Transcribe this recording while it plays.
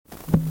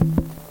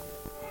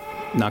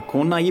Nā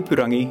kōna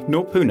ipurangi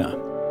no Puna.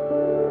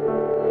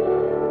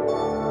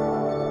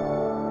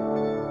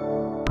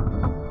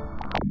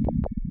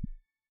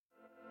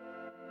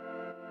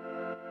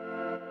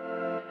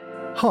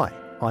 Hi,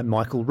 I'm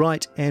Michael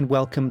Wright and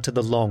welcome to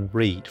The Long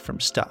Read from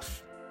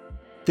Stuff.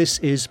 This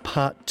is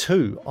part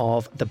 2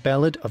 of The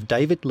Ballad of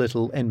David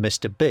Little and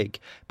Mr. Big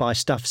by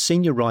Stuff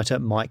senior writer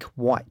Mike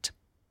White.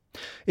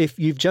 If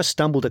you've just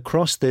stumbled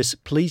across this,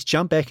 please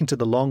jump back into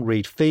the Long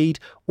Read feed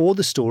or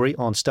the story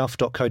on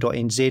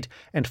stuff.co.nz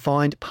and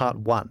find part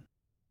 1.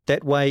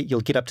 That way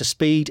you'll get up to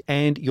speed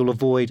and you'll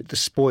avoid the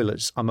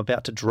spoilers I'm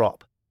about to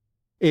drop.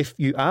 If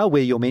you are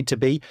where you're meant to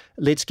be,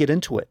 let's get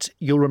into it.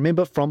 You'll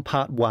remember from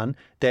part 1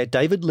 that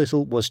David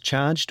Little was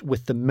charged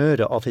with the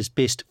murder of his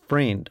best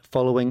friend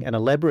following an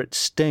elaborate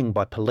sting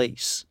by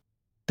police.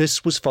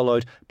 This was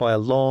followed by a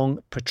long,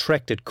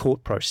 protracted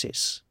court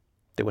process.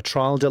 There were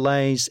trial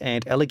delays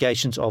and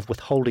allegations of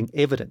withholding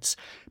evidence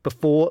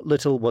before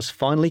Little was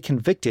finally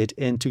convicted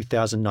in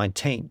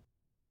 2019.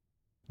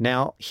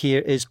 Now here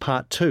is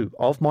part 2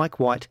 of Mike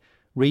White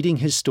reading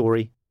his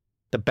story,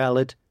 The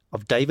Ballad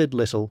of David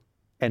Little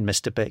and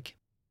Mr. Big.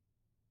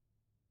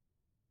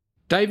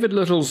 David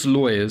Little's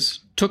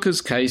lawyers took his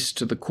case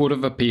to the Court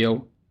of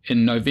Appeal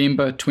in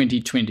November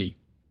 2020.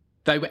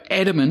 They were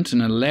adamant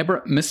an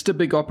elaborate Mr.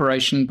 Big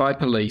operation by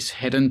police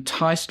had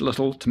enticed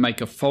Little to make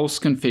a false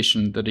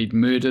confession that he'd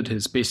murdered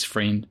his best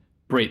friend,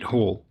 Brett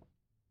Hall.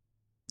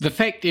 The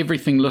fact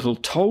everything Little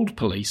told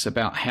police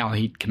about how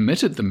he'd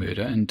committed the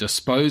murder and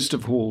disposed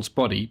of Hall's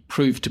body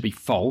proved to be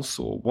false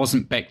or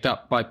wasn't backed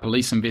up by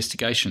police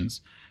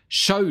investigations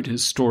showed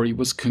his story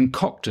was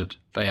concocted,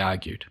 they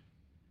argued.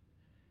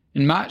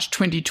 In March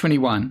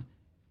 2021,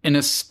 in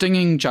a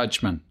stinging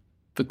judgment,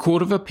 the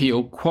Court of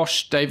Appeal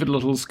quashed David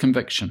Little's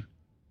conviction.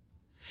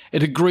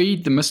 It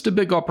agreed the Mr.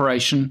 Big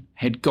operation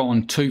had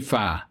gone too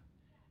far,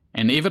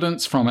 and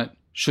evidence from it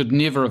should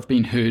never have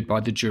been heard by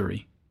the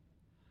jury.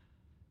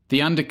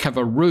 The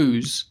undercover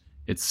ruse,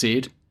 it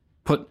said,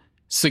 put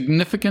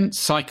significant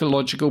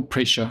psychological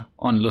pressure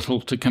on Little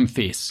to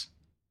confess.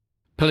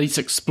 Police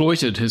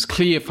exploited his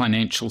clear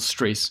financial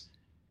stress,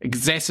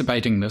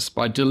 exacerbating this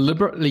by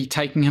deliberately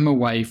taking him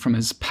away from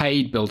his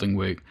paid building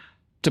work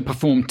to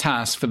perform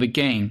tasks for the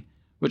gang,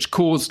 which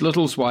caused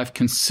Little's wife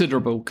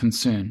considerable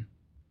concern.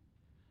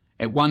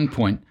 At one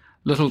point,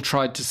 Little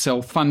tried to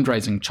sell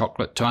fundraising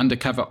chocolate to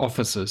undercover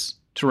officers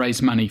to raise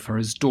money for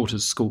his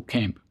daughter's school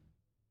camp.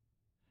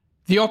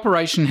 The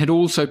operation had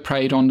also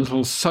preyed on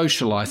Little's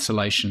social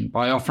isolation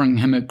by offering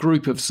him a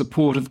group of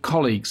supportive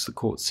colleagues, the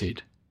court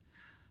said.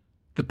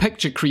 The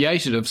picture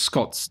created of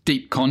Scott's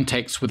deep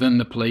contacts within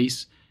the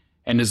police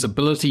and his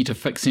ability to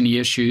fix any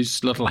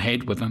issues Little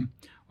had with him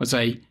was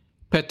a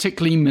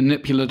particularly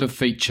manipulative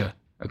feature,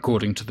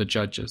 according to the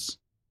judges.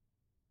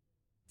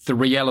 The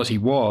reality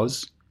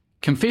was,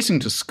 confessing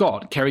to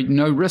Scott carried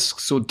no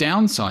risks or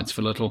downsides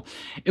for Little.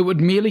 It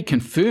would merely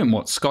confirm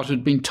what Scott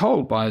had been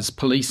told by his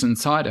police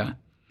insider.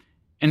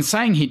 And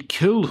saying he'd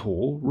killed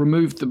Hall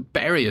removed the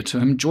barrier to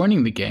him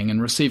joining the gang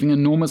and receiving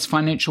enormous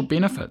financial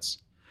benefits.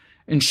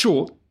 In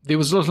short, there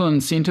was little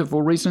incentive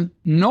or reason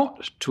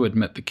not to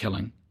admit the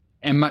killing,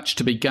 and much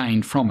to be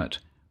gained from it,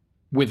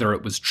 whether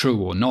it was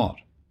true or not.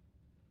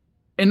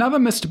 In other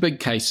Mr. Big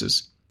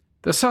cases,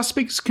 the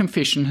suspect's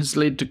confession has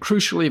led to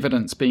crucial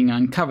evidence being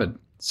uncovered,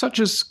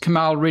 such as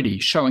Kamal Reddy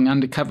showing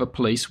undercover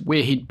police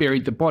where he'd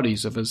buried the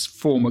bodies of his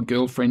former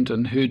girlfriend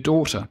and her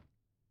daughter.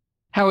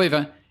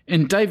 However,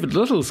 in David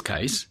Little's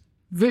case,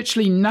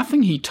 virtually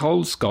nothing he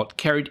told Scott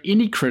carried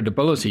any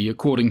credibility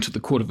according to the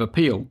Court of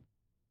Appeal.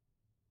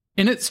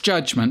 In its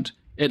judgment,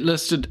 it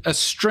listed a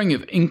string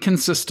of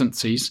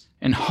inconsistencies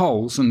and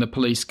holes in the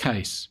police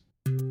case.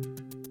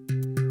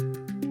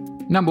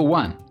 Number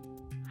 1.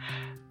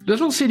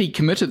 Little said he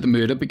committed the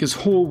murder because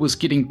Hall was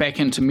getting back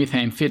into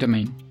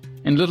methamphetamine,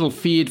 and Little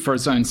feared for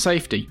his own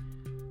safety.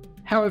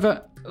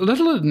 However,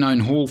 Little had known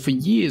Hall for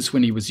years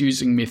when he was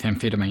using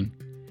methamphetamine,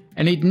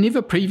 and he'd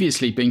never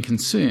previously been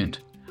concerned.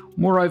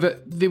 Moreover,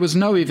 there was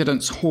no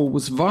evidence Hall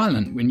was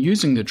violent when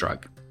using the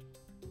drug.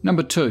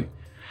 Number 2.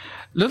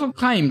 Little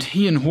claimed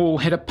he and Hall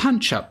had a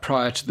punch-up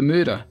prior to the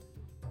murder,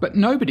 but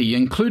nobody,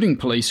 including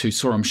police who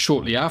saw him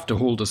shortly after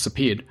Hall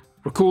disappeared,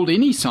 recalled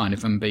any sign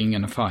of him being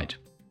in a fight.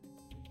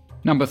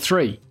 Number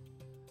 3.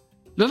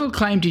 Little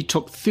claimed he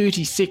took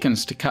 30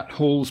 seconds to cut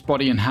Hall's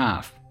body in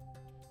half.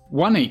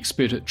 One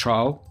expert at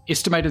trial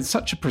estimated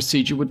such a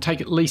procedure would take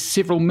at least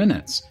several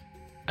minutes.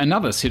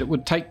 Another said it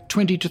would take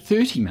 20 to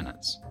 30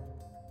 minutes.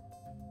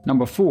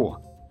 Number 4.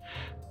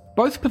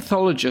 Both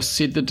pathologists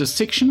said the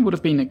dissection would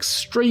have been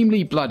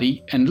extremely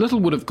bloody and Little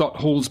would have got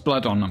Hall's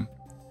blood on him.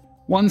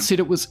 One said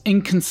it was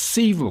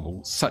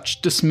inconceivable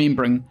such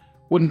dismembering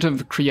wouldn't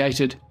have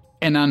created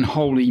an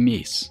unholy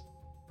mess.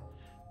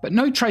 But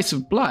no trace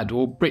of blood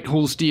or Brett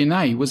Hall's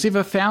DNA was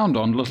ever found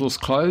on Little's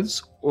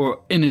clothes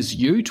or in his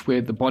ute where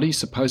the body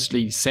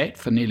supposedly sat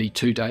for nearly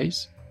 2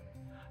 days.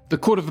 The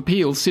Court of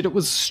Appeal said it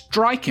was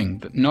striking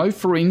that no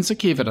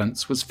forensic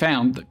evidence was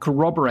found that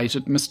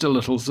corroborated Mr.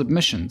 Little's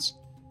admissions.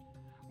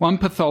 One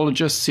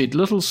pathologist said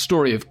Little's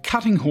story of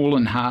cutting Hall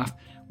in half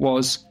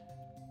was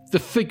the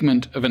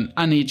figment of an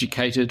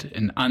uneducated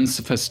and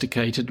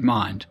unsophisticated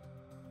mind.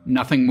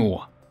 Nothing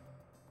more.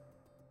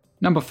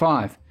 Number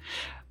 5.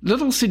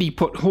 Little said he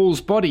put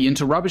Hall's body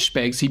into rubbish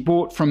bags he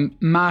bought from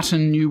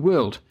Martin New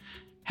World.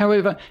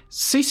 However,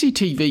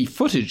 CCTV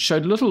footage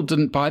showed Little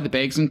didn't buy the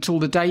bags until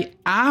the day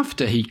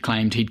after he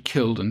claimed he'd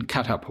killed and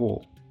cut up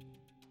Hall.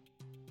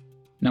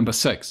 Number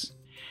 6.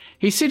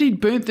 He said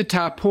he'd burnt the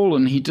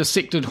tarpaulin he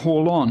dissected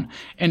Hall on,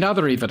 and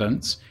other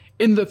evidence,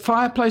 in the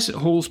fireplace at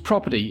Hall's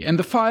property, and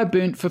the fire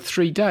burnt for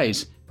 3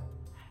 days.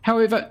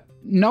 However,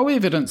 no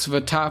evidence of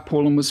a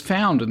tarpaulin was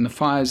found in the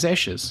fire's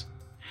ashes.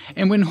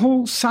 And when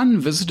Hall's son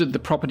visited the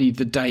property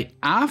the day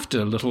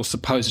after Little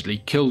supposedly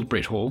killed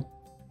Brett Hall,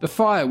 the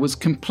fire was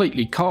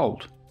completely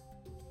cold.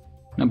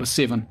 Number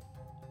 7.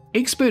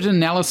 Expert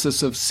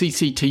analysis of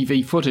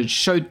CCTV footage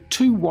showed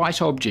 2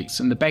 white objects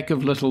in the back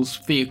of Little's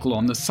vehicle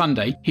on the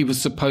Sunday he was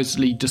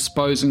supposedly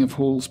disposing of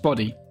Hall's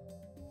body.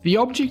 The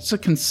objects are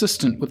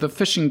consistent with the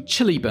fishing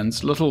chili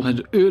bins Little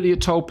had earlier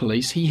told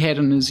police he had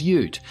in his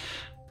ute.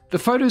 The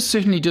photos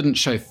certainly didn't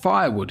show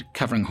firewood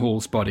covering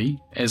Hall's body,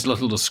 as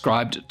Little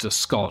described it to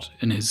Scott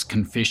in his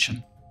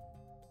confession.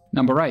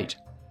 Number 8.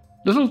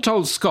 Little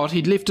told Scott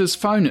he'd left his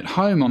phone at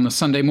home on the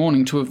Sunday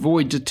morning to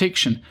avoid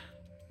detection,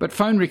 but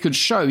phone records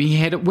show he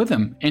had it with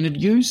him and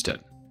had used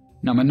it.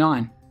 Number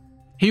 9.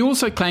 He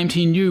also claimed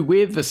he knew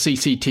where the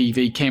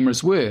CCTV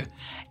cameras were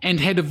and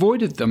had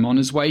avoided them on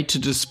his way to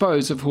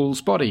dispose of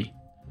Hall's body.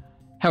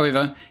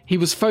 However, he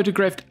was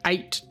photographed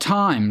 8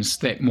 times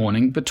that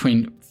morning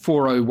between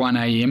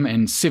 4:01am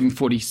and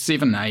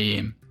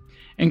 7:47am,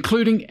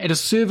 including at a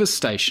service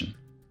station,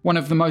 one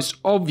of the most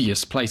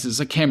obvious places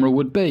a camera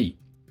would be.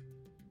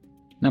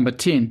 Number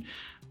 10.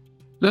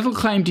 Little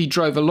claimed he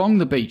drove along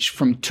the beach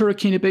from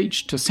Turakina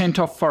Beach to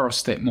Santoff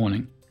Forest that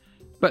morning,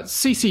 but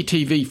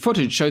CCTV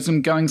footage shows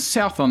him going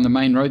south on the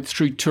main road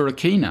through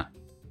Turakina.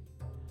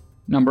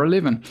 Number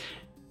 11.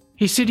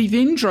 He said he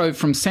then drove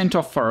from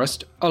Santoff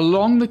Forest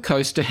along the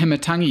coast to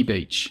Himatangi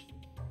Beach.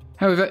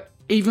 However,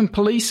 even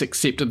police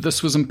accepted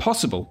this was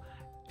impossible,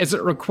 as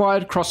it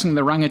required crossing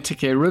the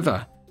Rangitikei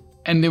River,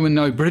 and there were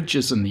no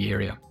bridges in the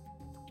area.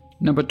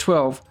 Number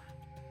 12.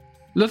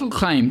 Little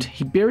claimed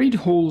he buried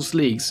Hall's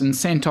legs in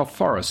Santoff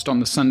Forest on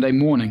the Sunday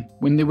morning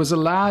when there was a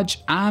large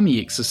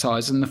army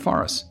exercise in the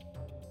forest.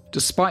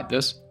 Despite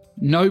this,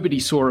 nobody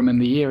saw him in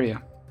the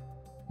area.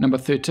 Number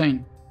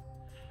 13.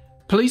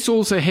 Police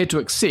also had to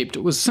accept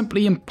it was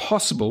simply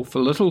impossible for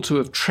Little to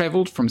have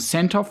travelled from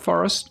Santoff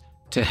Forest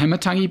to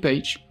Himatangi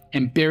Beach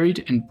and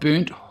buried and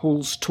burnt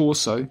Hall's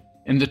torso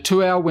in the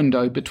 2-hour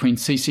window between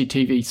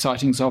CCTV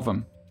sightings of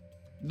him.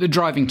 The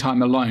driving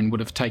time alone would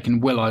have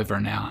taken well over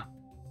an hour.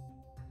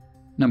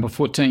 Number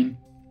 14.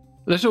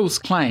 Little's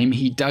claim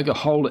he dug a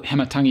hole at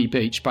Himatangi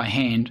Beach by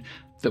hand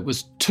that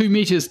was 2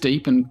 metres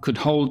deep and could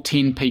hold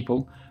 10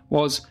 people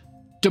was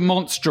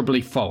demonstrably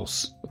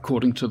false,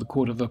 according to the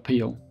Court of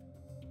Appeal.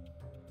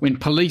 When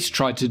police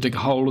tried to dig a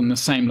hole in the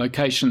same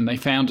location, they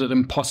found it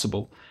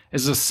impossible,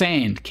 as the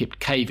sand kept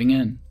caving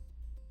in.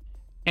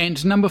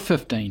 And number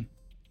 15.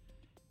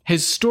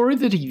 His story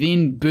that he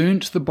then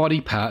burnt the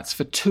body parts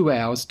for 2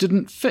 hours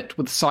didn't fit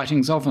with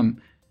sightings of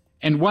him,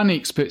 and one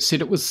expert said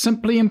it was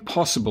simply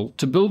impossible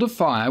to build a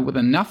fire with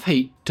enough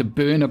heat to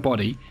burn a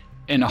body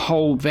in a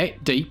hole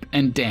that deep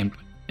and damp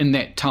in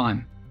that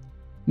time.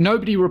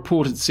 Nobody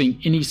reported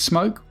seeing any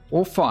smoke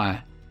or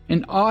fire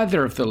in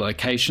either of the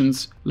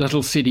locations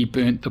Little said he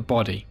burnt the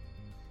body.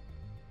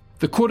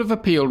 The Court of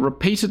Appeal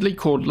repeatedly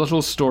called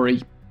Little's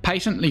story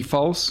patently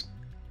false,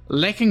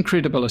 lacking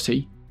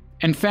credibility,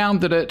 and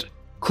found that it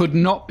could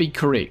not be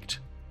correct.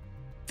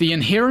 The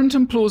inherent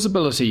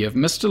implausibility of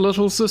Mr.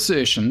 Little's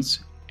assertions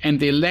and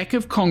their lack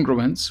of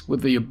congruence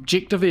with the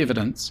objective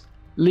evidence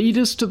lead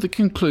us to the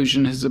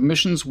conclusion his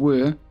admissions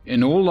were,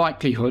 in all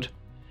likelihood,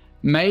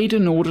 made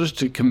in order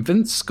to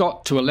convince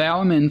Scott to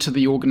allow him into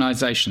the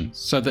organisation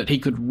so that he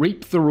could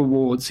reap the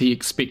rewards he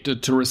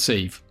expected to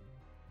receive.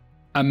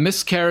 A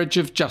miscarriage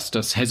of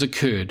justice has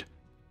occurred,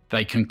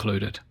 they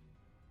concluded.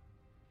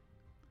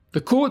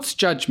 The court's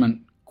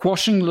judgment,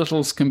 quashing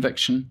Little's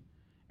conviction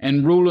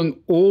and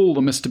ruling all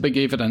the Mr. Big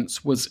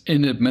evidence was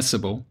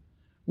inadmissible,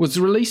 was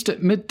released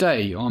at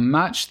midday on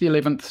March the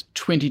 11th,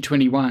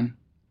 2021.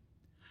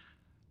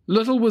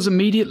 Little was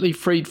immediately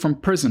freed from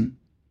prison,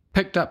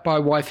 picked up by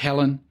wife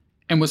Helen,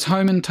 and was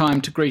home in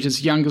time to greet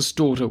his youngest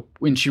daughter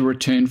when she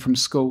returned from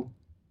school.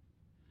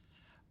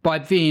 By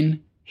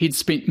then, he'd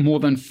spent more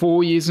than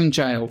 4 years in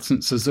jail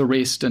since his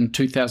arrest in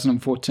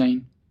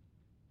 2014.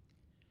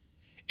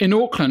 In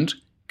Auckland,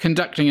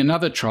 conducting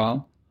another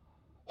trial,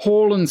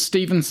 Hall and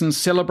Stevenson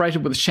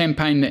celebrated with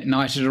champagne that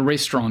night at a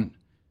restaurant.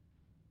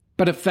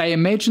 But if they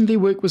imagined their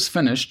work was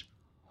finished,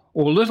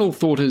 or Little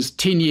thought his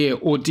 10-year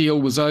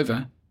ordeal was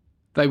over,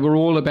 they were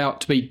all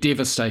about to be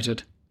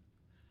devastated.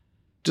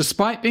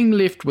 Despite being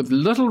left with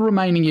little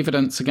remaining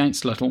evidence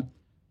against Little,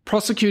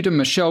 prosecutor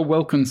Michelle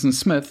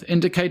Wilkinson-Smith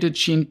indicated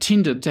she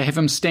intended to have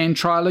him stand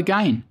trial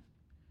again.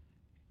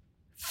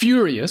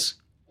 Furious,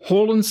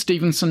 Hall and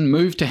Stevenson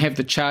moved to have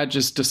the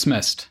charges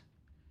dismissed.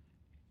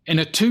 In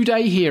a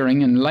 2-day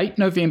hearing in late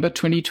November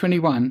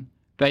 2021,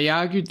 they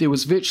argued there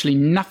was virtually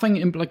nothing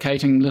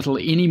implicating Little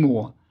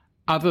anymore,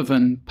 other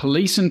than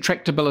police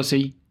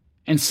intractability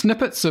and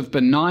snippets of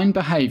benign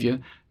behaviour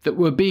that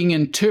were being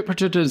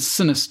interpreted as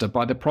sinister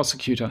by the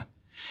prosecutor.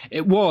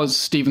 It was,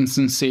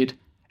 Stevenson said,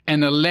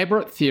 an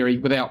elaborate theory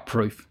without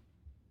proof.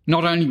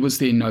 Not only was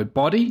there no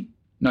body,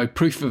 no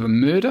proof of a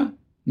murder,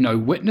 no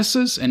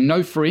witnesses, and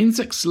no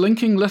forensics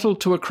linking Little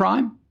to a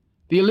crime,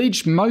 the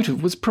alleged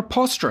motive was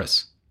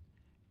preposterous.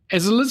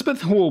 As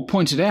Elizabeth Hall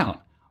pointed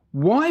out,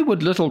 why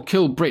would Little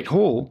kill Brett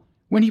Hall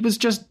when he was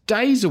just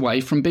days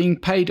away from being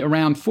paid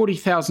around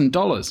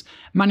 $40,000,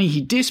 money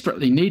he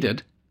desperately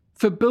needed,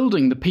 for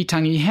building the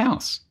Pitangi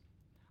house?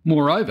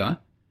 Moreover,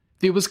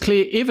 there was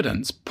clear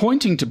evidence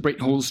pointing to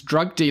Brett Hall's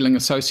drug-dealing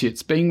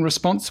associates being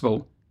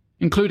responsible,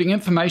 including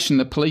information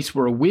the police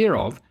were aware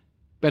of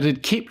but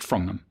had kept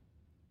from them.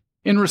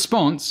 In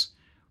response,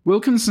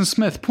 Wilkinson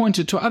Smith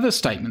pointed to other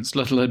statements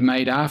Little had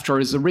made after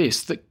his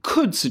arrest that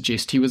could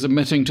suggest he was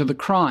admitting to the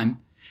crime,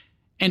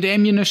 and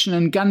ammunition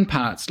and gun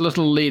parts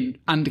Little led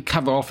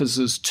undercover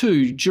officers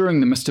to during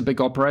the Mr. Big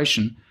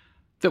operation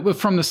that were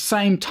from the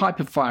same type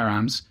of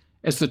firearms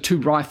as the 2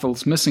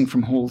 rifles missing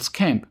from Hall's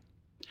camp.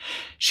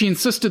 She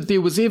insisted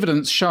there was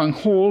evidence showing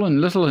Hall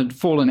and Little had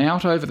fallen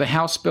out over the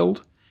house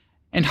build,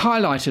 and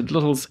highlighted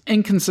Little's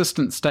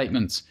inconsistent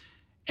statements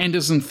and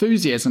his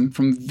enthusiasm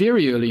from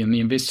very early in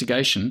the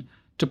investigation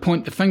to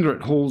point the finger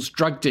at Hall's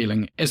drug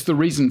dealing as the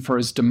reason for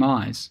his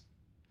demise.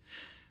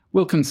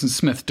 Wilkinson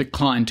Smith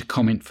declined to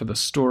comment for the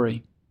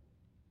story.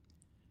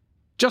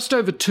 Just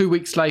over 2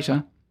 weeks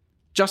later,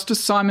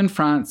 Justice Simon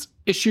France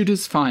issued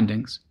his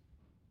findings,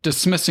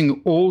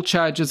 dismissing all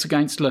charges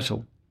against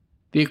Little,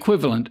 the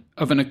equivalent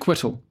of an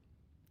acquittal.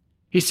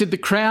 He said the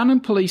Crown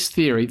and police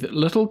theory that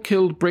Little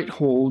killed Brett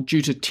Hall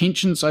due to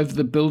tensions over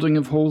the building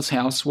of Hall's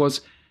house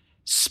was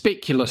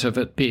speculative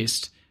at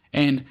best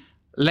and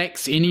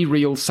lacks any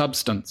real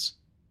substance.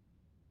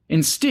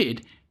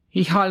 Instead,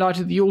 he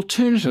highlighted the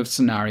alternative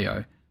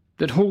scenario,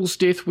 that Hall's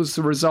death was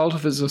the result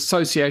of his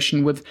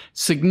association with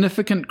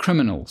significant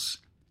criminals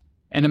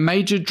and a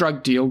major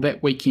drug deal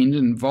that weekend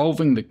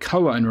involving the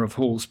co-owner of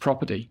Hall's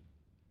property.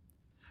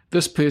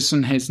 This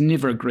person has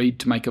never agreed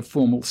to make a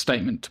formal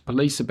statement to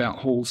police about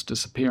Hall's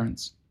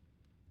disappearance.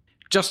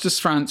 Justice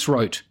France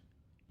wrote,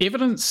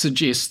 "Evidence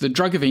suggests the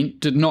drug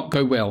event did not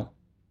go well.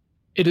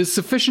 It is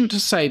sufficient to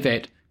say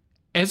that,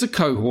 as a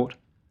cohort,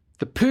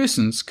 the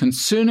persons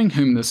concerning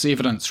whom this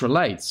evidence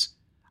relates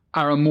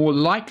are a more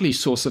likely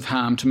source of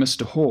harm to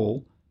Mr.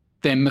 Hall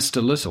than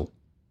Mr. Little."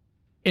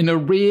 In a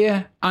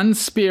rare,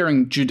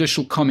 unsparing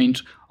judicial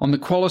comment on the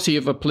quality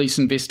of a police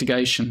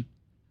investigation,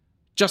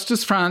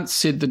 Justice France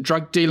said the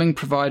drug dealing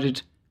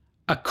provided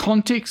a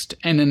context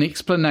and an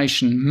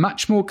explanation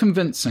much more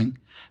convincing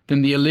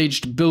than the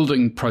alleged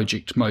building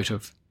project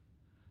motive.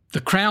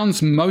 The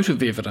Crown's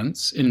motive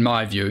evidence, in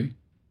my view,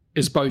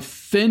 is both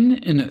thin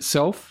in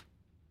itself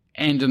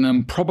and an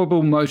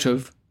improbable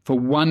motive for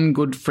one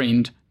good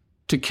friend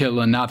to kill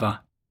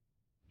another.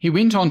 He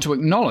went on to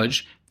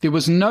acknowledge there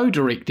was no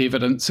direct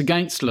evidence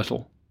against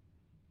Little.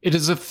 It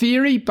is a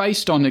theory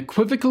based on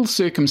equivocal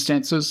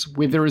circumstances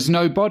where there is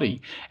no body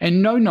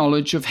and no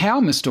knowledge of how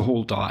Mr.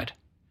 Hall died.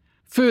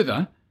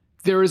 Further,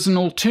 there is an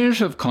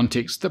alternative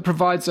context that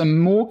provides a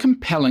more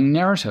compelling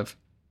narrative.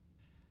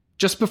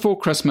 Just before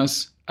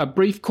Christmas, a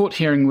brief court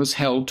hearing was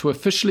held to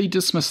officially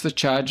dismiss the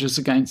charges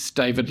against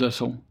David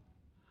Little.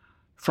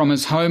 From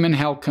his home in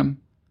Halcombe,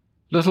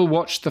 Little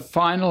watched the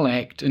final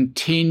act in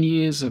 10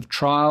 years of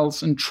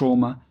trials and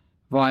trauma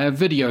via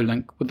video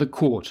link with the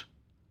court,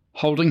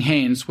 holding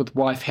hands with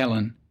wife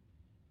Helen,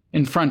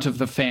 in front of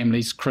the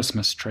family's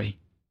Christmas tree.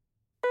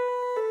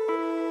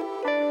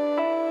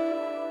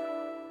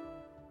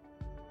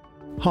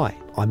 Hi,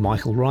 I'm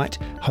Michael Wright,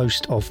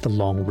 host of The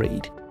Long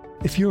Read.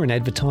 If you're an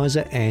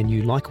advertiser and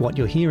you like what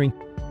you're hearing,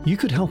 you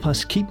could help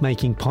us keep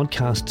making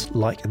podcasts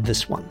like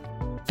this one.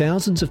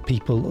 Thousands of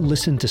people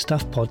listen to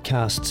Stuff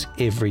podcasts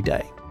every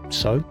day.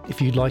 So,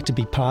 if you'd like to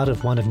be part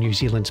of one of New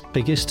Zealand's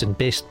biggest and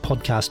best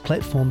podcast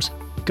platforms,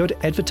 go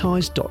to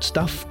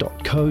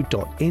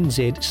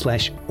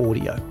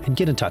advertise.stuff.co.nz/audio and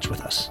get in touch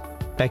with us.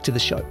 Back to the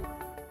show.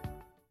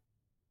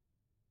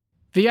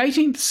 The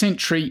 18th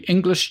century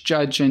English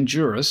judge and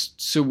jurist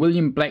Sir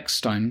William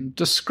Blackstone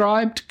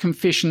described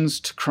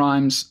confessions to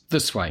crimes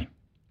this way: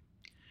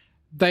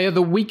 "They are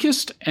the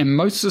weakest and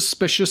most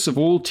suspicious of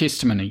all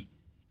testimony,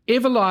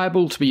 ever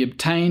liable to be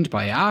obtained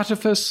by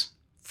artifice,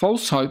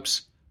 false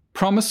hopes,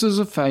 promises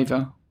of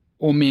favour,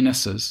 or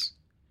menaces,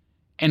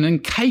 and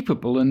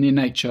incapable in their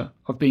nature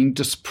of being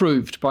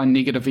disproved by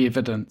negative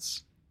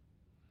evidence."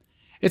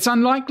 It's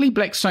unlikely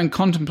Blackstone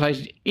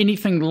contemplated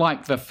anything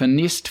like the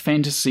finessed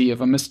fantasy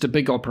of a Mr.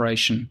 Big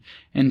operation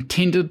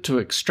intended to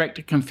extract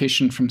a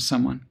confession from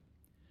someone.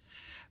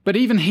 But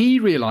even he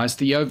realised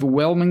the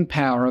overwhelming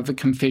power of a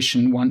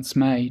confession once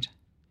made.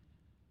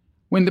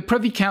 When the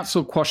Privy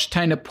Council quashed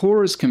Teina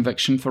Pora's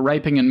conviction for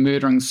raping and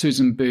murdering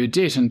Susan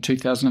Burdett in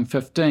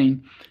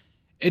 2015,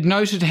 it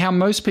noted how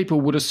most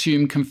people would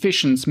assume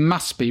confessions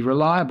must be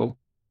reliable.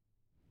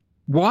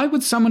 Why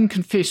would someone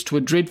confess to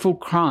a dreadful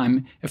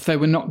crime if they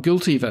were not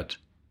guilty of it?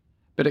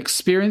 But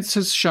experience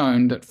has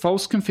shown that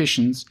false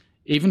confessions,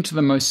 even to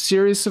the most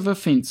serious of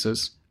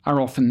offences, are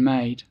often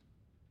made.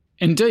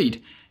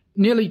 Indeed,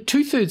 nearly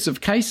 2/3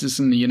 of cases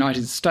in the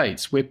United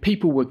States where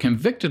people were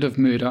convicted of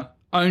murder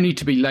only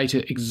to be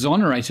later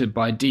exonerated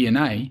by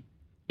DNA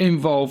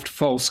involved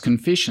false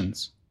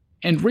confessions.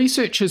 And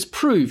research has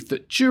proved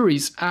that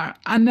juries are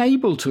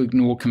unable to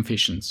ignore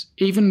confessions,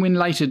 even when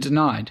later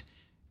denied,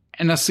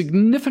 and are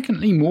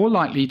significantly more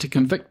likely to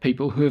convict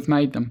people who have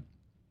made them.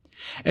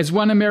 As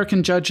one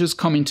American judge has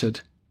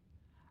commented,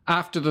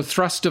 "After the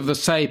thrust of the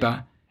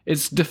sabre,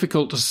 it's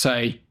difficult to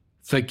say,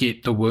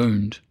 'Forget the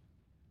wound.'"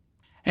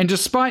 And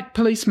despite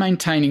police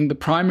maintaining the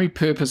primary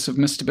purpose of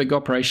Mr. Big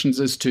operations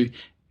is to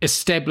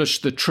establish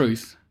the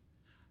truth,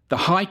 the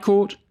High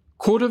Court,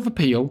 Court of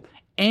Appeal,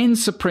 and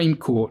Supreme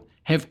Court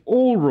have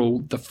all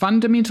ruled the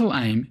fundamental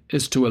aim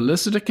is to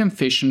elicit a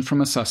confession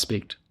from a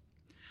suspect.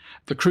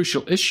 The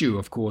crucial issue,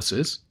 of course,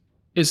 is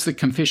the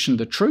confession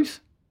the truth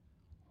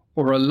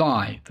or a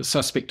lie the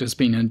suspect has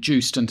been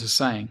induced into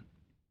saying?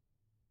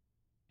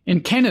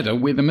 In Canada,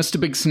 where the Mr.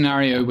 Big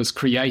scenario was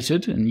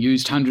created and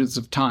used hundreds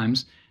of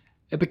times,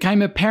 it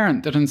became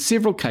apparent that in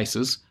several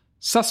cases,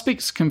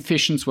 suspects'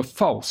 confessions were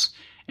false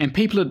and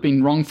people had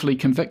been wrongfully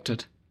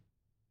convicted.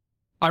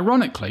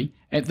 Ironically,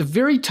 at the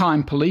very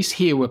time police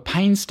here were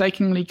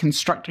painstakingly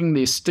constructing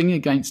their sting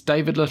against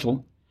David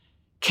Little,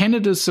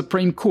 Canada's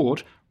Supreme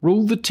Court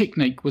ruled the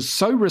technique was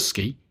so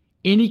risky,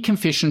 any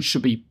confession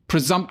should be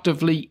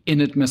presumptively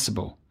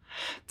inadmissible.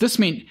 This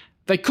meant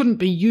they couldn't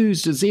be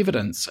used as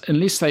evidence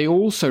unless they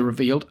also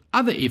revealed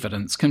other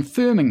evidence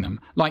confirming them,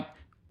 like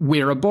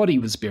where a body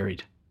was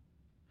buried.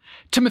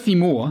 Timothy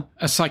Moore,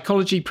 a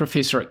psychology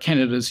professor at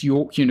Canada's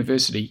York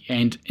University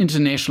and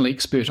international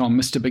expert on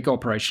Mr. Big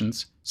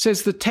operations,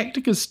 says the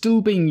tactic is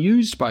still being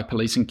used by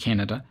police in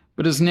Canada,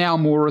 but is now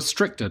more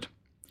restricted.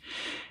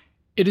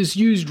 It is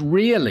used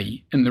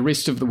rarely in the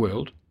rest of the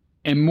world,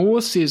 and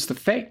Moore says the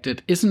fact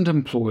it isn't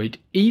employed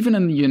even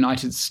in the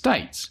United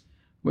States,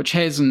 which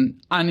has an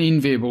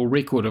unenviable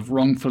record of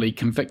wrongfully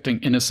convicting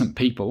innocent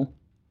people,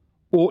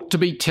 ought to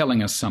be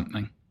telling us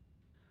something.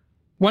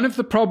 One of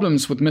the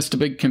problems with Mr.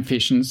 Big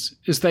confessions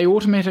is they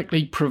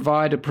automatically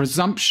provide a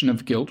presumption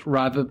of guilt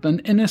rather than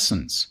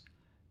innocence.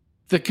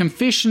 The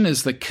confession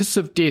is the kiss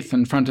of death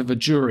in front of a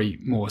jury,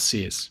 Moore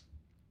says.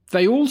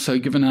 They also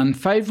give an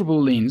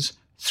unfavourable lens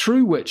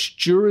through which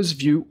jurors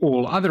view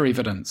all other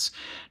evidence.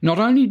 Not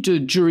only do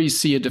juries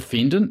see a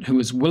defendant who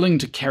is willing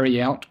to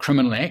carry out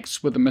criminal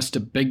acts with a Mr.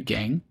 Big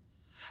gang,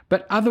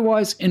 but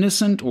otherwise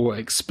innocent or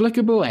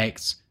explicable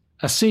acts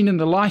are seen in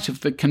the light of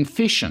the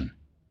confession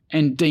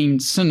and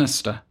deemed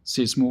sinister,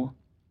 says Moore.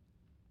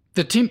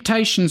 The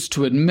temptations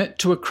to admit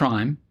to a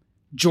crime,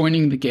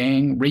 joining the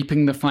gang,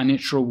 reaping the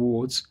financial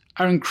rewards,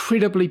 are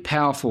incredibly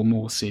powerful,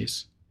 Moore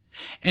says.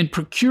 And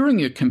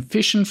procuring a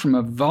confession from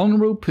a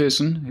vulnerable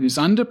person who's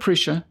under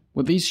pressure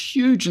with these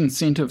huge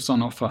incentives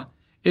on offer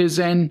is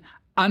an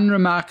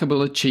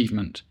unremarkable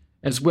achievement,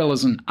 as well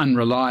as an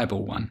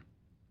unreliable one.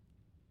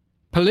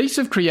 Police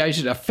have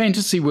created a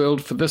fantasy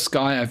world for this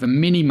guy over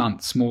many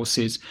months, Moore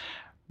says,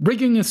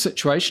 rigging a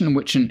situation in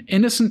which an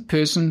innocent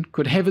person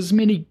could have as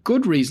many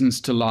good reasons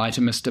to lie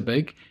to Mr.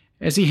 Big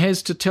as he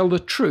has to tell the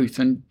truth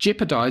and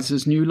jeopardise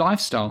his new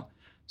lifestyle.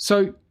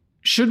 So,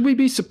 should we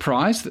be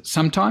surprised that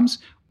sometimes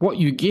what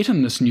you get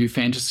in this new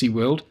fantasy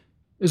world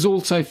is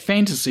also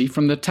fantasy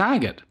from the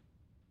target?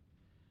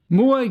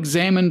 Moore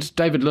examined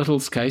David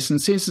Little's case and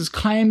says his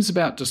claims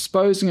about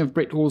disposing of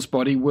Brett Hall's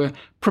body were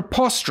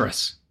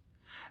preposterous.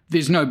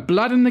 There's no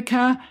blood in the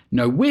car,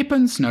 no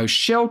weapons, no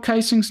shell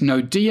casings,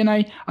 no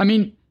DNA. I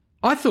mean,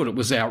 I thought it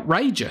was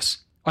outrageous.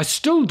 I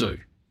still do.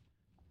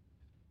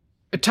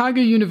 Otago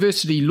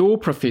University law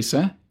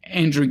professor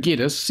Andrew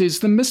Geddes says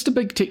the Mr.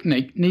 Big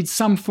technique needs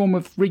some form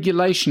of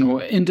regulation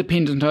or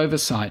independent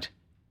oversight.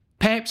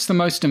 Perhaps the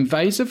most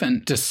invasive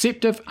and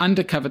deceptive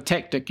undercover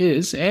tactic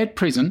is, at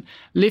present,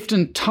 left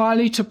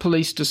entirely to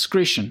police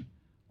discretion,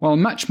 while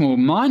much more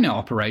minor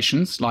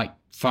operations, like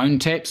phone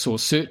taps or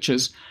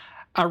searches,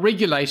 are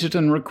regulated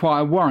and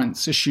require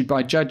warrants issued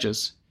by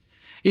judges.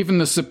 Even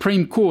the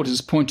Supreme Court has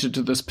pointed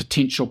to this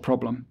potential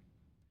problem.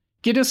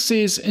 Geddes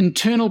says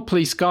internal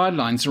police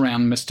guidelines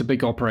around Mr.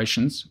 Big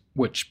operations,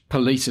 which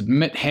police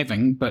admit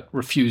having but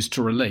refuse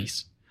to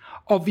release,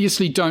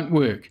 obviously don't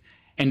work,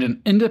 and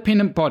an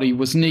independent body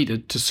was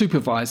needed to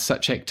supervise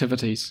such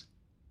activities.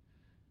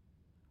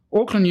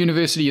 Auckland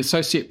University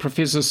Associate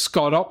Professor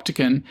Scott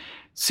Optikin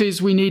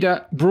says we need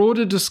a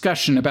broader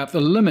discussion about the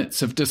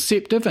limits of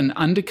deceptive and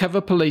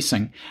undercover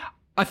policing.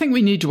 I think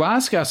we need to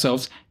ask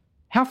ourselves,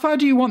 how far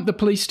do you want the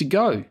police to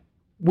go?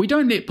 We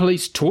don't let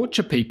police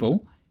torture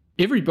people.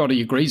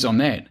 Everybody agrees on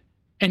that.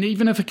 And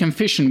even if a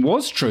confession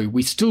was true,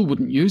 we still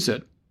wouldn't use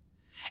it.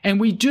 And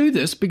we do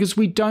this because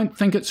we don't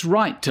think it's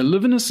right to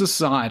live in a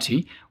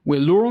society where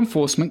law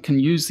enforcement can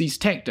use these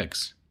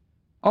tactics.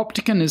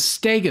 Optikin is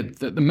staggered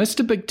that the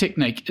Mr. Big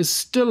technique is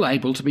still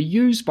able to be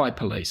used by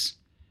police.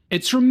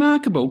 It's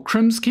remarkable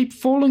crims keep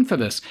falling for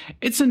this.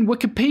 It's in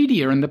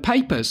Wikipedia and the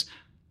papers.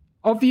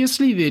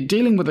 Obviously, they're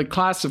dealing with a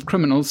class of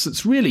criminals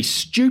that's really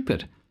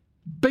stupid.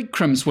 Big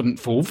crims wouldn't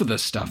fall for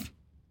this stuff.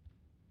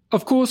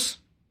 Of course,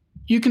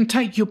 you can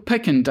take your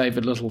pick in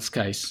David Little's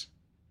case.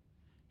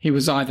 He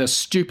was either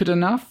stupid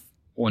enough,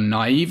 or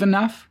naive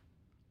enough,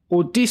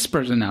 or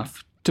desperate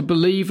enough to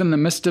believe in the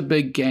Mr.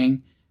 Big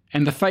gang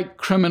and the fake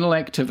criminal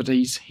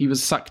activities he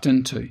was sucked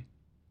into.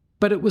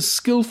 But it was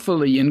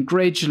skillfully and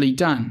gradually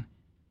done.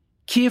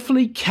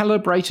 Carefully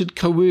calibrated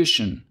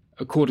coercion,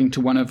 according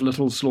to one of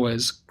Little's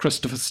lawyers,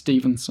 Christopher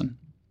Stevenson.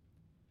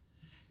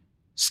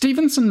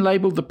 Stevenson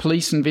labelled the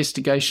police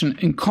investigation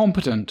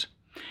incompetent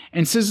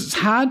and says it's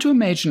hard to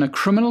imagine a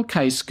criminal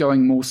case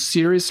going more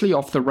seriously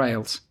off the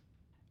rails.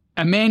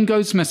 A man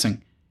goes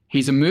missing.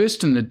 He's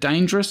immersed in the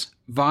dangerous,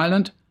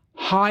 violent,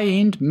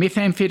 high-end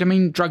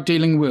methamphetamine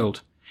drug-dealing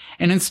world.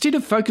 And instead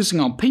of focusing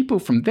on people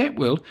from that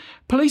world,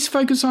 police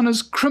focus on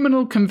his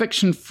criminal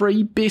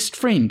conviction-free best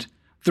friend,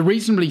 the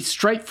reasonably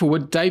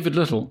straightforward David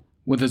Little,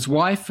 with his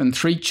wife and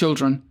 3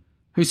 children,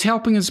 who's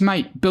helping his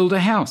mate build a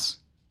house.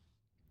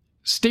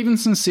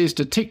 Stevenson says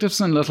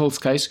detectives in Little's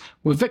case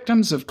were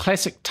victims of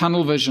classic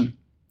tunnel vision.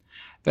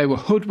 They were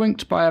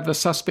hoodwinked by other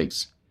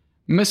suspects,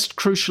 missed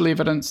crucial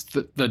evidence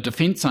that the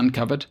defence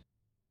uncovered,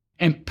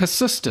 and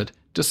persisted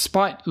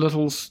despite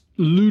Little's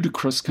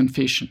ludicrous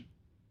confession.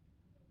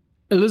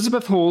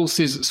 Elizabeth Hall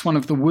says it's one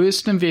of the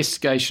worst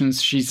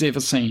investigations she's ever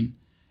seen,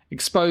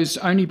 exposed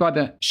only by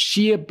the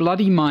sheer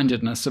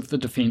bloody-mindedness of the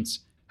defence,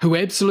 who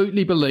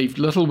absolutely believed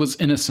Little was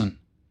innocent,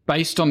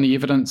 based on the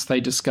evidence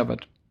they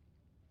discovered.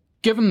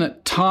 Given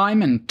that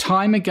time and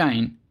time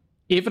again,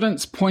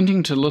 evidence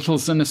pointing to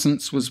Little's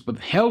innocence was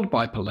withheld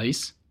by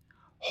police,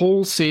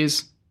 Hall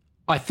says,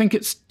 "I think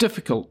it's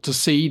difficult to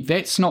see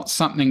that's not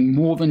something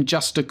more than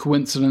just a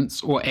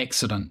coincidence or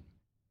accident."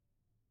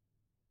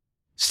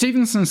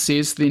 Stevenson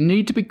says there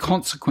need to be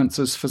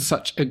consequences for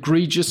such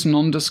egregious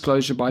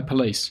non-disclosure by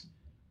police.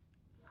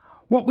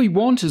 What we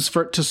want is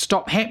for it to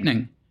stop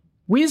happening.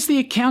 Where's the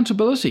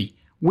accountability?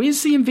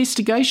 Where's the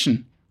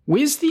investigation?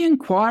 Where's the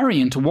inquiry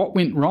into what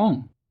went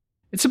wrong?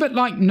 It's a bit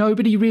like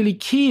nobody really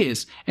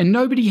cares, and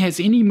nobody has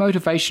any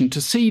motivation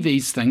to see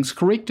these things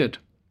corrected.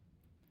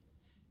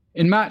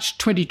 In March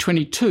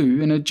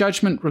 2022, in a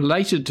judgment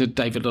related to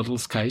David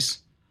Little's case,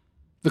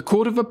 the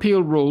Court of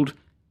Appeal ruled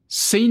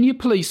senior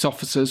police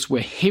officers were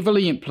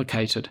heavily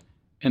implicated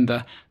in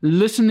the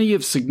litany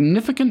of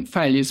significant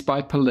failures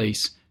by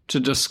police to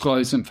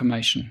disclose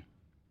information.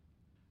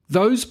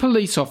 Those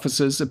police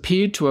officers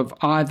appeared to have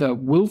either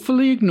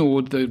willfully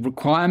ignored the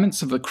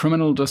requirements of the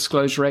Criminal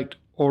Disclosure Act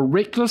or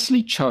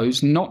recklessly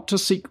chose not to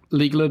seek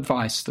legal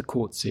advice, the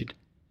court said,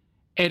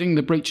 adding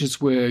the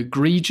breaches were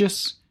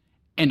egregious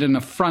and an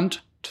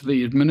affront to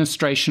the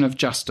administration of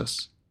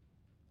justice.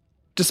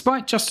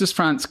 Despite Justice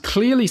France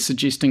clearly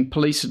suggesting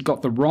police had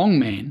got the wrong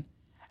man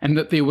and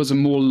that there was a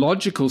more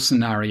logical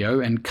scenario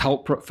and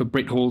culprit for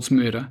Brett Hall's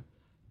murder,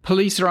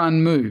 police are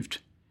unmoved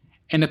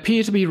and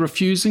appear to be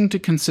refusing to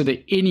consider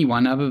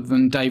anyone other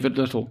than David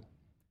Little.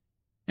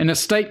 In a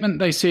statement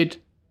they said,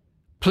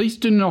 "Police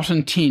do not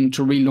intend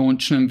to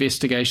relaunch an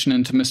investigation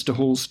into Mr.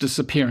 Hall's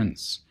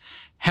disappearance.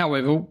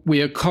 However,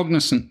 we are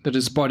cognizant that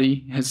his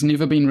body has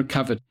never been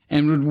recovered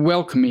and would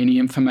welcome any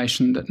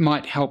information that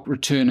might help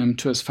return him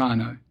to his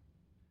whānau."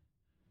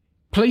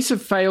 Police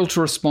have failed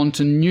to respond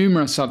to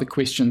numerous other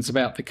questions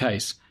about the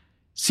case,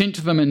 sent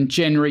to them in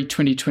January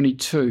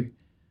 2022.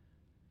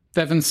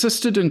 They've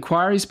insisted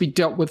inquiries be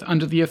dealt with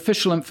under the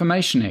Official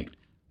Information Act,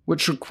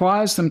 which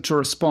requires them to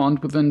respond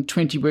within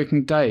 20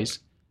 working days,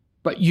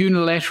 but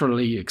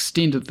unilaterally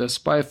extended this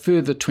by a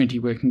further 20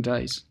 working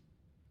days.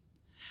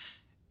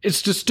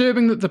 It's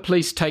disturbing that the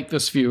police take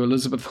this view,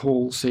 Elizabeth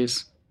Hall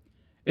says.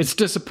 It's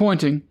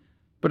disappointing,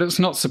 but it's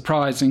not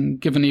surprising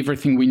given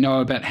everything we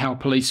know about how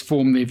police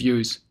form their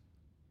views.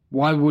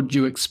 Why would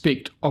you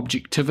expect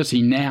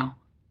objectivity now?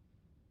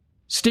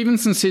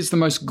 Stevenson says the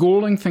most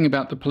galling thing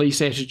about the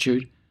police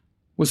attitude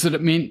was that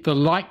it meant the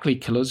likely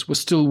killers were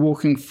still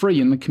walking free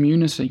in the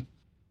community.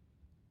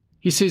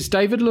 He says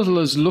David Little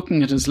is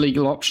looking at his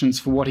legal options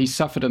for what he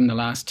suffered in the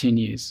last 10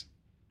 years.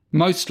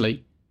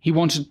 Mostly, he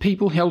wanted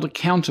people held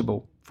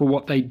accountable for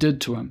what they did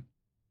to him.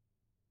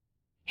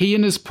 He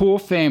and his poor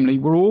family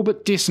were all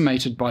but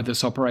decimated by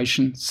this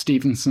operation,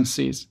 Stevenson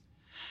says.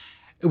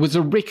 It was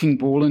a wrecking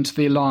ball into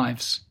their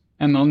lives,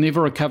 and they'll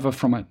never recover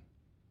from it.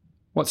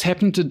 What's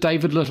happened to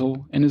David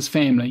Little and his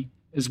family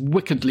is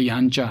wickedly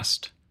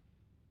unjust.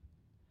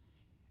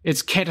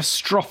 It's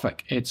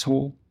catastrophic, adds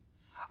Hall.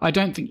 I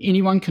don't think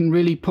anyone can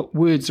really put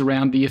words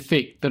around the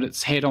effect that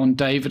it's had on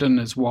David and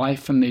his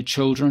wife and their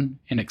children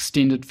and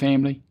extended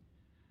family,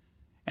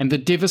 and the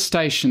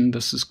devastation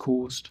this has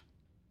caused.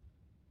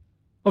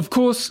 Of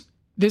course,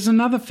 there's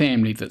another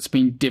family that's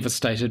been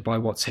devastated by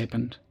what's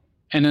happened,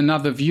 and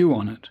another view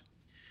on it.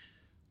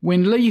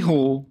 When Lee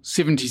Hall,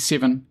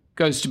 77,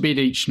 goes to bed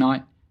each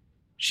night,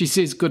 she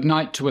says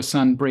goodnight to her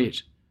son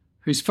Brett,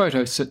 whose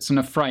photo sits in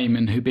a frame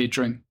in her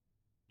bedroom.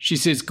 She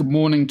says good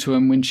morning to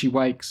him when she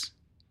wakes.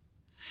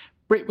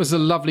 Brett was a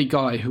lovely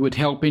guy who would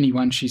help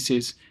anyone, she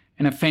says,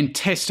 and a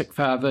fantastic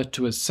father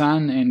to his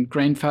son and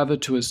grandfather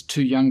to his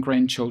 2 young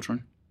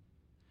grandchildren.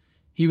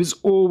 He was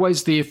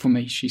always there for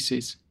me, she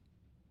says.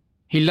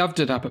 He loved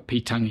it up at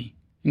Pitangi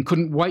and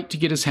couldn't wait to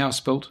get his house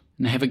built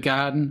and have a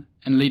garden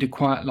and lead a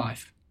quiet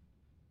life.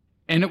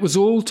 And it was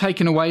all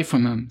taken away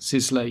from him,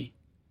 says Lee.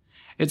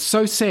 It's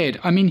so sad.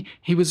 I mean,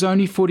 he was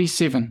only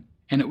 47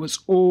 and it was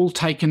all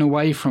taken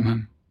away from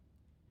him.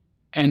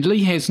 And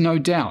Lee has no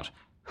doubt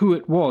who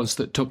it was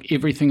that took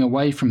everything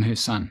away from her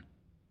son.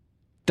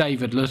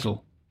 David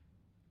Little.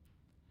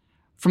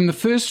 From the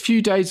first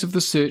few days of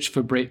the search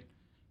for Brett,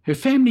 her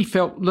family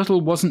felt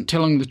Little wasn't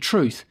telling the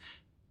truth,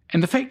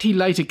 and the fact he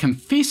later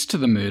confessed to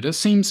the murder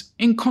seems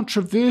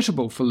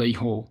incontrovertible for Lee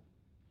Hall.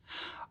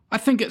 I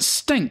think it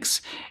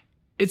stinks.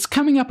 It's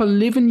coming up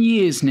 11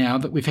 years now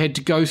that we've had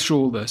to go through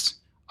all this.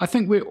 I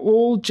think we're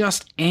all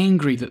just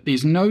angry that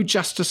there's no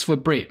justice for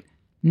Brett,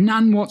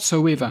 none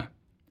whatsoever.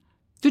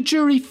 The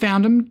jury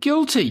found him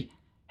guilty.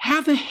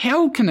 How the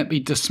hell can it be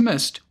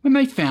dismissed when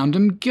they found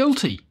him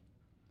guilty?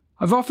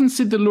 I've often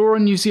said the law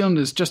in New Zealand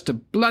is just a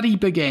bloody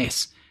big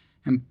ass,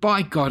 and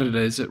by God it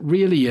is, it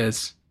really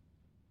is.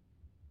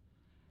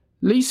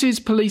 Lee says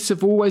police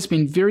have always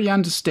been very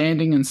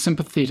understanding and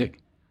sympathetic,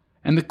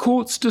 and the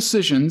court's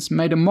decisions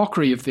made a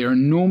mockery of their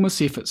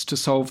enormous efforts to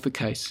solve the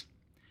case.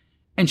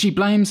 And she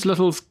blames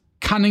Little's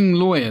cunning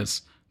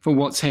lawyers for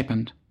what's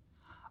happened.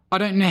 I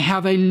don't know how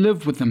they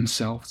live with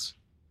themselves.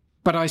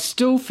 But I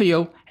still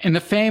feel, and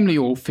the family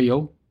all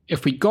feel,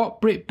 if we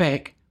got Brett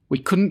back, we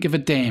couldn't give a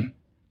damn.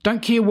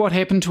 Don't care what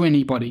happened to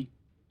anybody,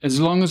 as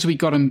long as we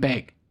got him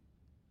back.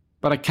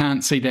 But I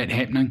can't see that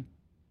happening.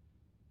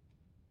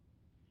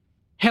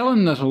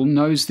 Helen Little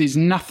knows there's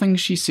nothing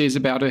she says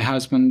about her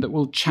husband that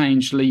will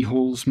change Lee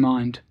Hall's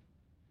mind.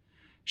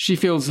 She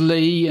feels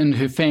Lee and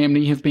her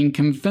family have been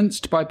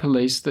convinced by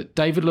police that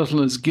David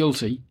Little is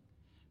guilty,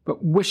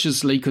 but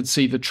wishes Lee could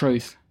see the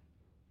truth.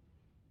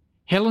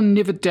 Helen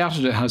never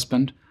doubted her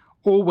husband,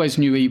 always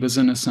knew he was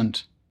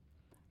innocent.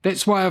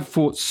 That's why I've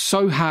fought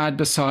so hard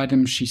beside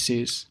him, she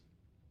says.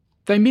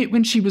 They met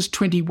when she was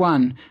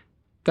 21.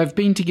 They've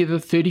been together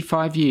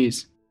 35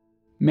 years,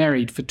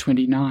 married for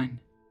 29.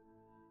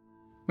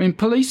 When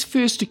police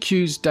first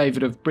accused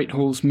David of Brett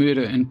Hall's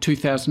murder in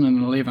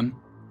 2011,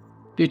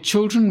 their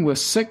children were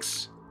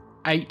 6,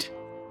 8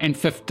 and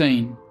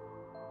 15.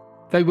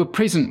 They were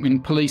present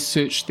when police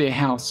searched their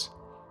house,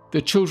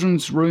 the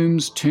children's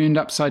rooms turned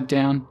upside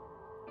down,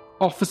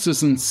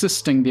 officers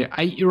insisting their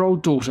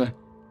 8-year-old daughter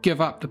give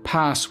up the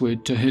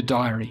password to her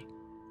diary.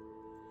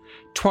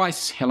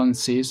 Twice, Helen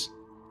says,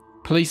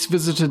 police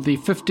visited their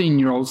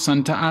 15-year-old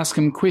son to ask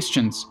him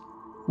questions,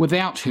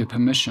 without her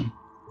permission.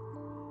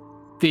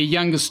 Their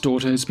youngest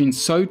daughter has been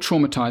so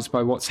traumatised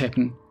by what's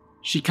happened,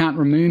 she can't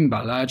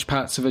remember large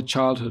parts of her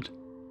childhood.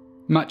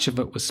 Much of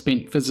it was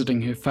spent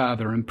visiting her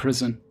father in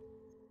prison.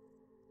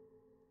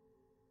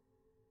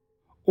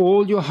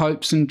 All your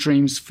hopes and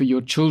dreams for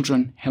your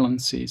children, Helen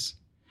says,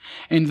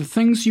 and the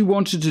things you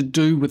wanted to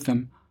do with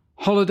them,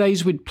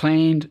 holidays we'd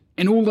planned,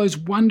 and all those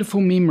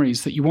wonderful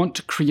memories that you want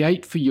to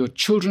create for your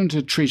children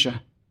to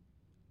treasure,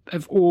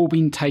 they've all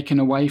been taken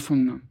away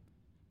from them.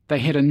 They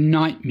had a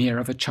nightmare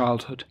of a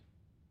childhood.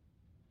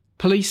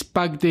 Police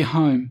bugged their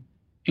home,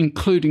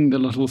 including the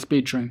Little's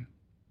bedroom.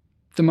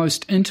 The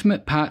most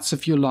intimate parts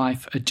of your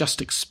life are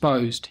just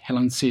exposed,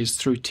 Helen says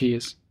through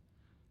tears.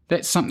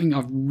 That's something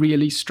I've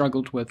really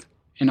struggled with,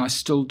 and I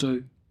still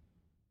do.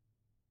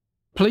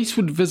 Police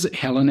would visit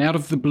Helen out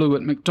of the blue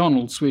at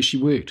McDonald's where she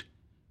worked,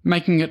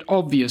 making it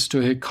obvious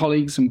to her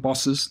colleagues and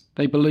bosses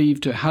they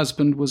believed her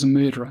husband was a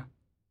murderer.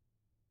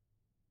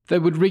 They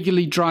would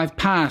regularly drive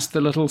past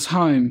the Littles'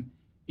 home,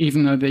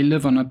 even though they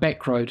live on a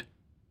back road,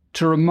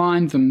 to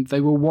remind them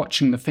they were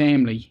watching the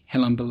family,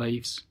 Helen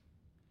believes.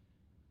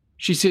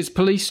 She says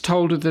police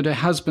told her that her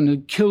husband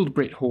had killed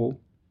Brett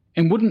Hall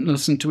and wouldn't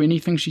listen to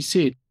anything she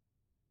said.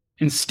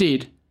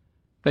 Instead,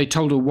 they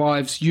told her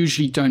wives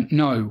usually don't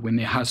know when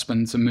their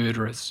husbands are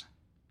murderers.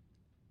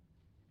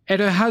 At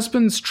her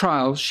husband's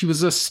trial, she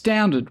was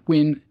astounded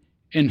when,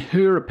 in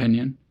her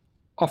opinion,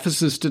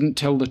 officers didn't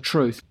tell the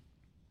truth.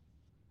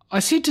 I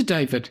said to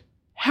David,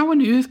 how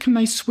on earth can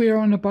they swear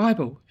on a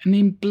Bible and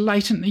then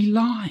blatantly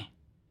lie?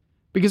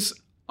 Because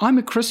I'm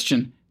a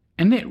Christian,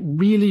 and that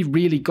really,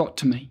 really got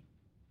to me.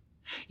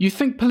 You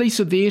think police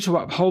are there to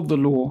uphold the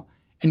law,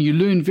 and you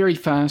learn very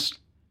fast,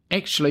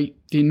 actually,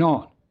 they're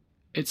not.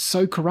 It's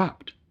so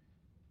corrupt.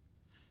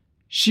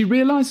 She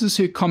realises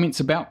her comments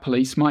about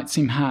police might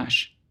seem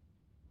harsh.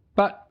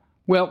 But,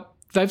 well,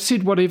 they've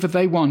said whatever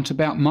they want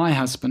about my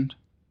husband.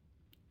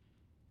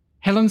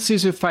 Helen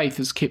says her faith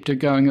has kept her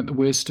going at the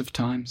worst of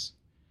times.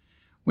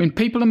 When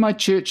people in my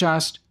church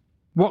asked,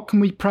 what can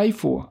we pray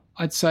for?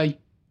 I'd say,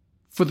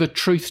 for the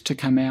truth to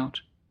come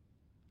out.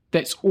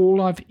 That's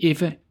all I've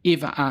ever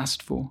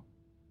asked for.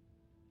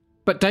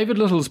 But David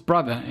Little's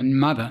brother and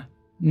mother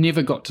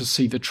never got to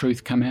see the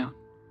truth come out.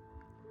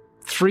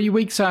 3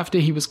 weeks after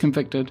he was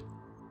convicted,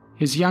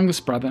 his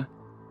youngest brother,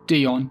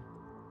 Dion,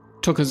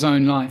 took his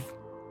own life.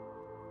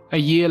 A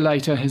year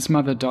later, his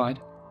mother died.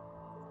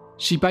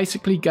 She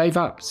basically gave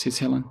up, says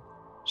Helen.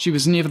 She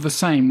was never the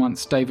same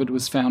once David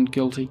was found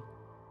guilty.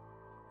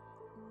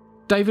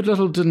 David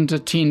Little didn't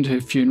attend her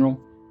funeral,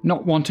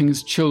 not wanting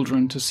his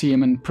children to see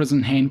him in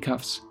prison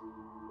handcuffs.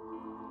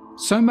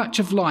 So much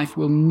of life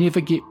we'll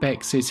never get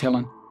back, says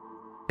Helen.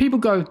 People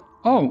go,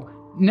 oh,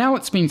 now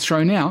it's been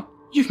thrown out,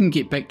 you can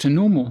get back to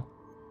normal.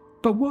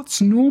 But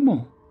what's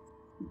normal?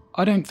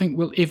 I don't think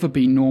we'll ever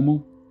be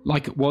normal,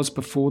 like it was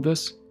before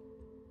this.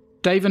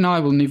 Dave and I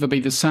will never be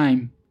the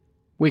same.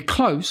 We're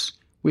close,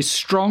 we're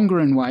stronger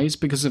in ways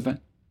because of it,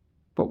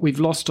 but we've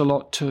lost a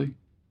lot too.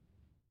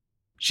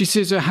 She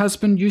says her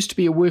husband used to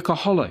be a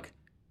workaholic,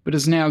 but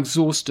is now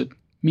exhausted,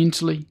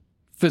 mentally,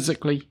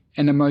 physically,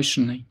 and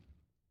emotionally.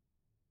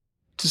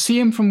 To see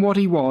him from what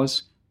he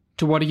was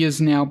to what he is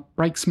now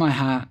breaks my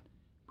heart,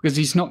 because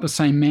he's not the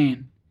same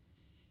man.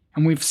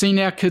 And we've seen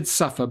our kids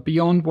suffer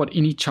beyond what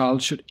any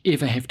child should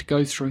ever have to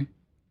go through.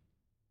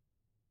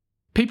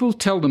 People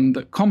tell them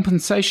that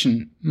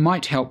compensation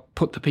might help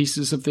put the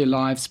pieces of their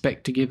lives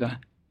back together.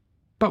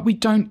 But we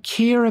don't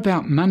care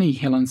about money,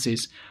 Helen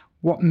says.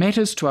 What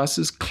matters to us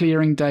is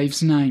clearing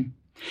Dave's name.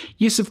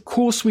 Yes, of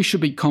course we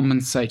should be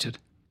compensated.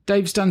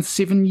 Dave's done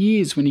 7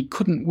 years when he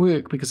couldn't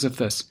work because of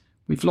this.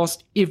 We've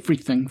lost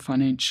everything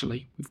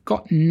financially. We've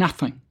got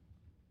nothing.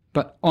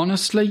 But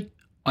honestly,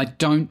 I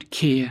don't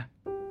care.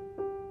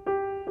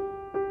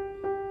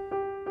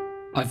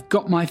 I've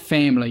got my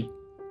family.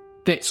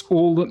 That's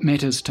all that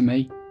matters to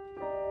me.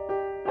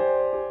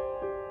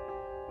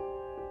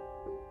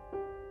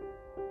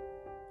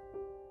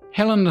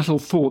 Helen Little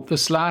thought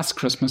this last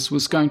Christmas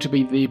was going to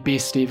be their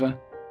best ever.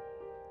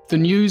 The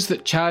news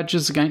that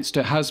charges against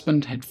her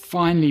husband had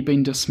finally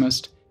been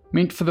dismissed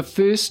meant for the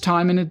first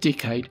time in a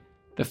decade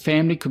the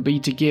family could be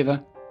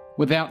together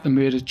without the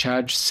murder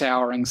charge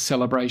souring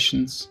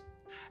celebrations.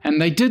 And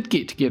they did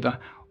get together,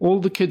 all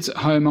the kids at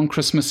home on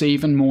Christmas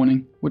Eve and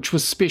morning, which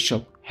was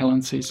special,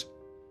 Helen says.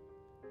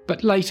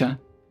 But later,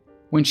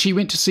 when she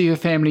went to see her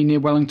family near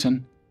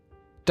Wellington,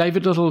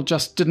 David Little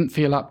just didn't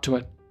feel up to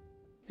it.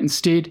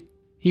 Instead,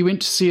 he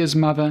went to see his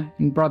mother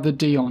and brother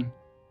Dion,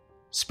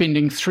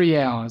 spending 3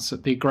 hours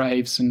at their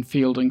graves in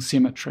Fielding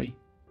Cemetery.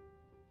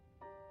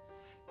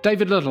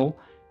 David Little,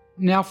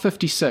 now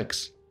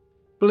 56,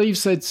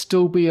 believes they'd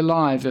still be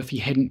alive if he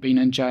hadn't been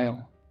in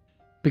jail.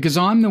 Because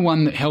I'm the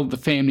one that held the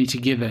family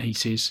together, he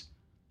says.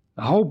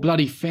 The whole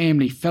bloody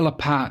family fell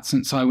apart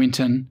since I went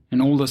in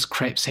and all this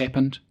crap's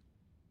happened.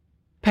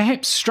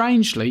 Perhaps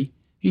strangely,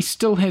 he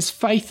still has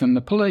faith in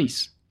the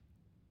police.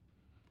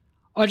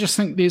 I just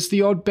think there's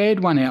the odd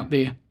bad one out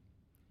there.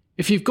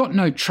 If you've got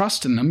no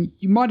trust in them,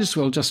 you might as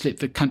well just let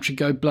the country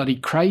go bloody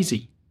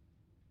crazy.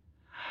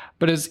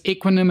 But his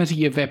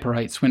equanimity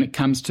evaporates when it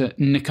comes to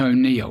Nick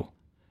O'Neill,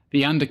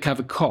 the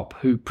undercover cop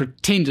who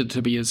pretended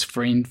to be his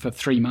friend for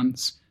 3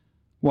 months,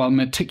 while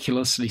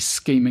meticulously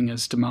scheming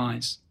his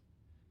demise.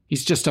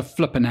 He's just a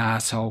flippin'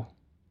 arsehole,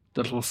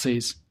 Little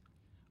says.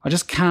 I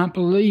just can't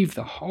believe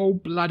the whole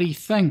bloody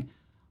thing.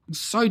 I'm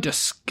so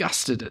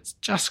disgusted, it's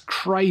just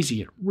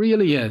crazy, it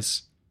really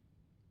is.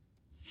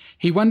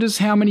 He wonders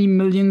how many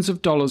millions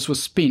of dollars were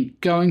spent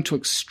going to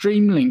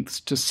extreme lengths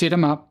to set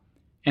him up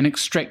and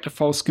extract a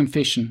false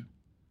confession,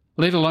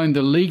 let alone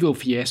the legal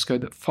fiasco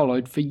that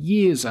followed for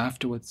years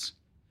afterwards.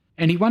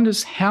 And he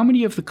wonders how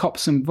many of the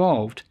cops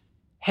involved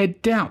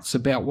had doubts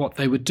about what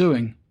they were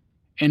doing,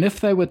 and if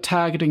they were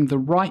targeting the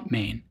right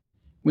man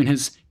when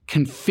his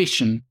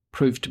confession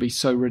proved to be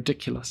so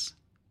ridiculous.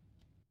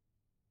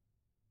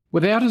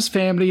 Without his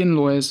family and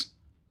lawyers,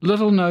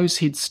 Little knows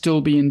he'd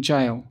still be in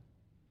jail,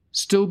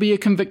 still be a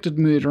convicted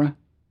murderer,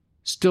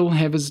 still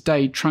have his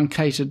day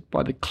truncated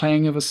by the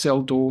clang of a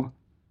cell door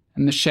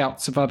and the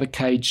shouts of other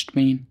caged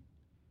men.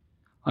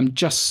 I'm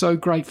just so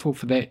grateful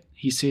for that,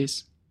 he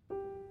says.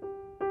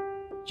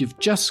 You've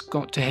just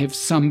got to have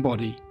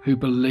somebody who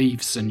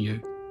believes in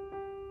you.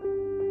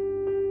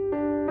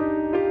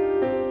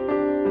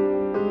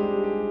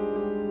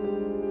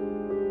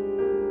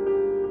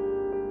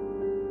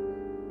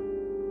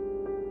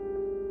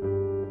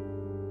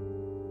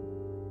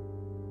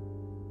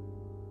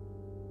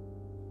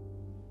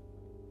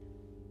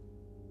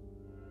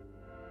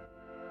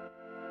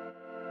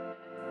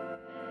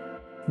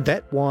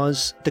 That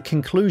was the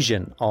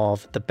conclusion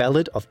of The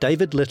Ballad of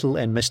David Little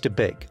and Mr.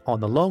 Big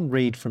on the long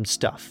read from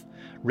Stuff,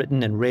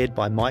 written and read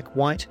by Mike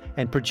White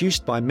and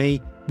produced by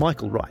me,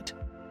 Michael Wright.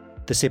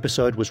 This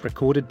episode was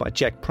recorded by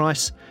Jack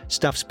Price.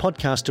 Stuff's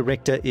podcast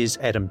director is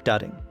Adam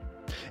Dudding.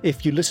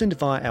 If you listened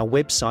via our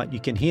website, you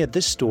can hear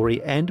this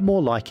story and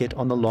more like it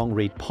on the Long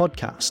Read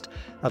podcast,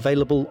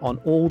 available on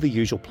all the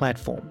usual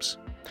platforms.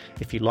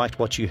 If you liked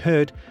what you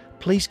heard,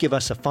 please give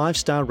us a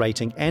 5-star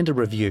rating and a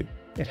review.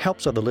 It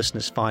helps other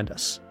listeners find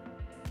us.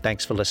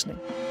 Thanks for listening.